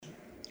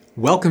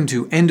Welcome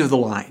to End of the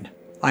Line.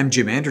 I'm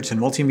Jim Anderton,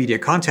 Multimedia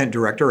Content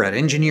Director at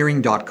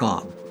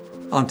Engineering.com.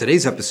 On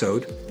today's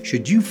episode,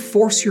 should you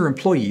force your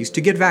employees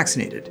to get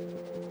vaccinated?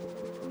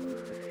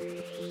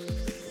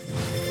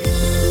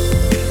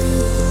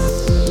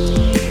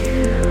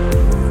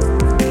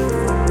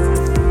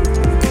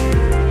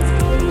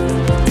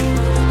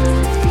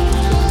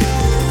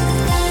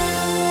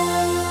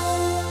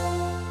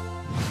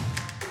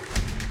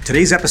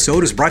 Today's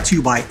episode is brought to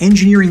you by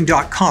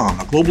Engineering.com,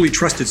 a globally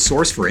trusted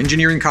source for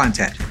engineering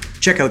content.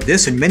 Check out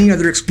this and many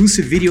other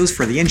exclusive videos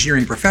for the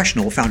engineering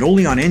professional found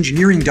only on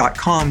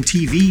Engineering.com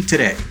TV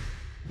today.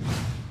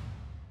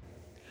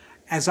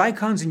 As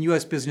icons in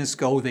U.S. business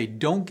go, they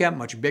don't get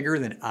much bigger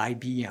than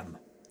IBM.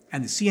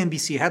 And the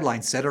CNBC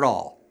headline said it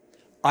all.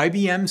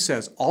 IBM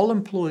says all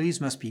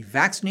employees must be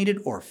vaccinated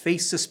or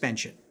face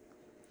suspension.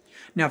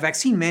 Now,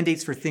 vaccine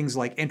mandates for things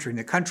like entering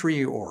the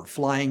country or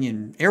flying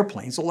in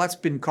airplanes, well, that's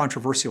been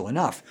controversial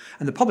enough,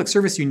 and the public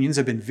service unions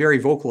have been very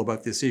vocal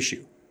about this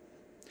issue.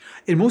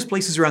 In most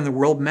places around the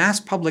world, mass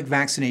public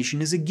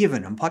vaccination is a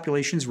given, and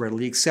populations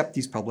readily accept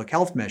these public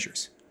health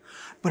measures.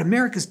 But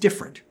America's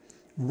different.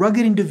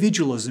 Rugged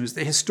individualism is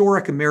the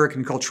historic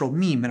American cultural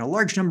meme, and a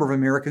large number of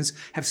Americans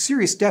have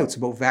serious doubts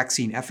about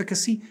vaccine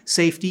efficacy,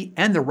 safety,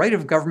 and the right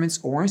of governments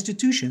or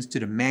institutions to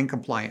demand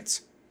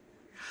compliance.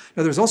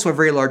 Now, there's also a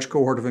very large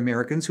cohort of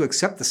Americans who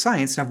accept the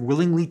science and have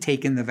willingly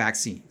taken the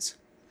vaccines.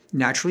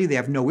 Naturally, they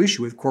have no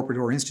issue with corporate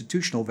or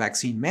institutional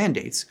vaccine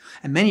mandates,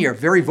 and many are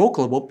very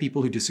vocal about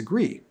people who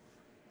disagree.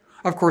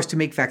 Of course, to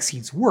make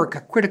vaccines work,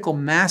 a critical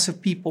mass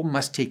of people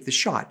must take the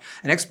shot,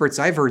 and experts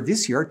I've heard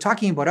this year are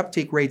talking about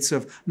uptake rates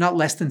of not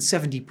less than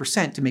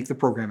 70% to make the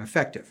program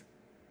effective.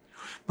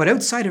 But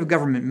outside of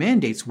government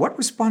mandates, what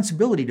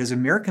responsibility does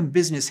American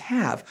business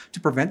have to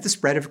prevent the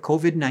spread of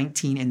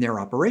COVID-19 in their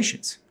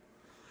operations?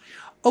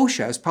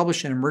 OSHA has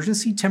published an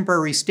Emergency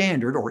Temporary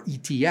Standard, or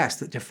ETS,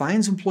 that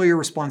defines employer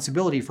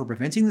responsibility for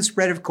preventing the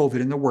spread of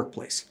COVID in the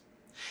workplace.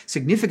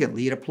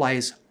 Significantly, it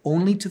applies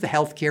only to the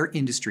healthcare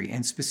industry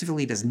and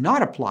specifically does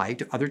not apply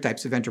to other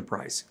types of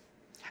enterprise.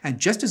 And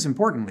just as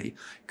importantly,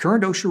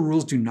 current OSHA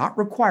rules do not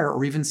require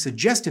or even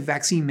suggest a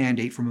vaccine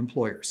mandate from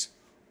employers.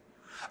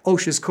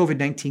 OSHA's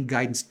COVID-19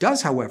 guidance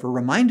does, however,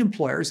 remind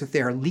employers that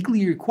they are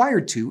legally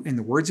required to, in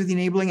the words of the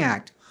Enabling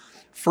Act,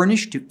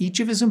 furnish to each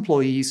of his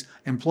employees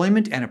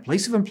employment and a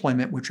place of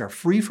employment which are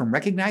free from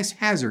recognized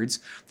hazards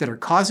that are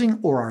causing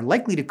or are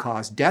likely to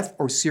cause death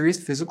or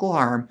serious physical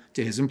harm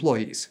to his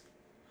employees.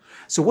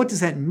 So what does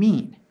that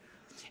mean?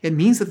 It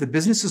means that the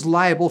business is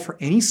liable for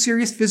any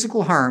serious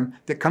physical harm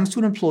that comes to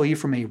an employee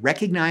from a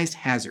recognized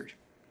hazard.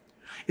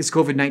 Is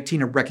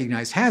COVID-19 a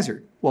recognized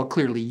hazard? Well,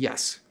 clearly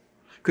yes.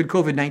 Could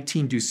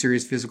COVID-19 do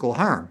serious physical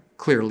harm?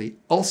 Clearly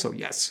also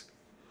yes.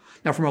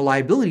 Now, from a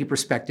liability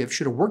perspective,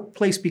 should a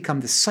workplace become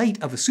the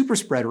site of a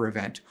superspreader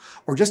event,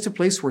 or just a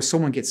place where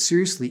someone gets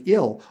seriously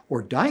ill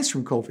or dies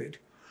from COVID,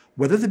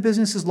 whether the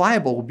business is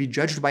liable will be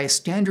judged by a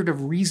standard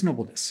of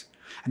reasonableness.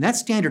 And that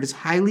standard is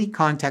highly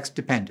context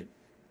dependent.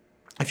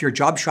 If your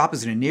job shop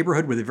is in a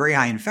neighborhood with a very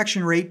high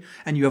infection rate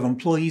and you have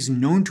employees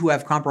known to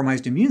have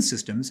compromised immune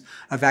systems,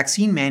 a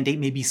vaccine mandate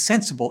may be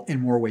sensible in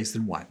more ways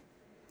than one.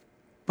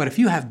 But if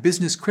you have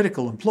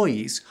business-critical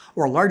employees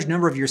or a large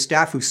number of your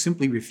staff who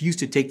simply refuse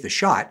to take the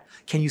shot,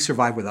 can you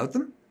survive without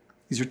them?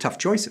 These are tough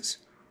choices.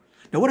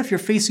 Now, what if you're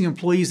facing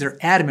employees that are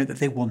adamant that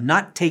they will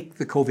not take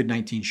the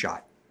COVID-19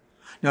 shot?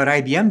 Now, at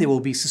IBM, they will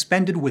be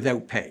suspended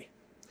without pay.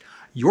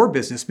 Your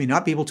business may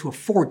not be able to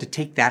afford to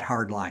take that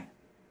hard line.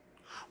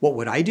 What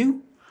would I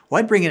do? Well,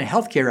 I'd bring in a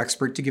healthcare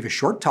expert to give a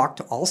short talk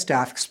to all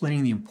staff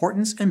explaining the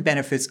importance and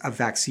benefits of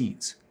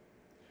vaccines.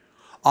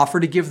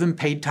 Offer to give them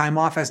paid time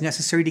off as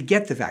necessary to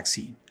get the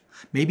vaccine.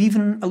 Maybe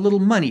even a little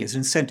money as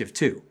incentive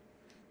too.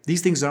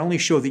 These things not only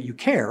show that you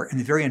care, in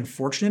the very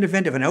unfortunate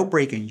event of an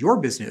outbreak in your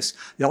business,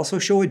 they also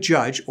show a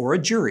judge or a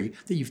jury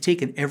that you've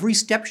taken every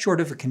step short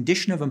of a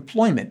condition of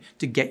employment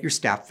to get your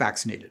staff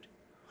vaccinated.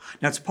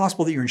 Now, it's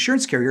possible that your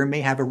insurance carrier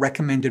may have a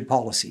recommended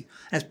policy,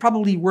 and it's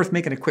probably worth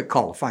making a quick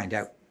call to find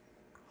out.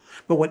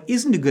 But what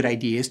isn't a good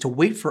idea is to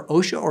wait for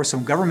OSHA or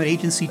some government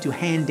agency to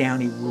hand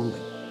down a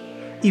ruling.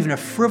 Even a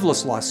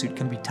frivolous lawsuit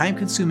can be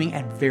time-consuming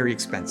and very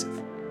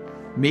expensive.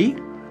 Me?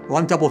 Well,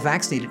 I'm double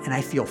vaccinated and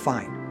I feel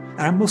fine.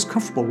 And I'm most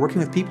comfortable working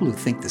with people who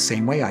think the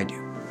same way I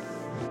do.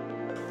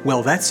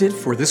 Well, that's it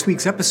for this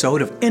week's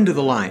episode of End of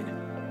the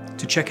Line.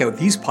 To check out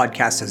these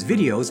podcasts as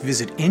videos,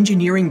 visit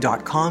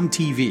Engineering.com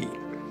TV.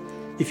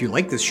 If you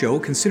like this show,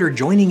 consider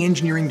joining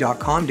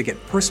Engineering.com to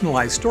get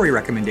personalized story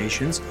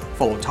recommendations,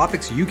 follow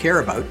topics you care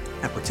about,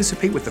 and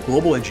participate with the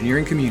global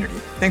engineering community.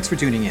 Thanks for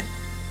tuning in.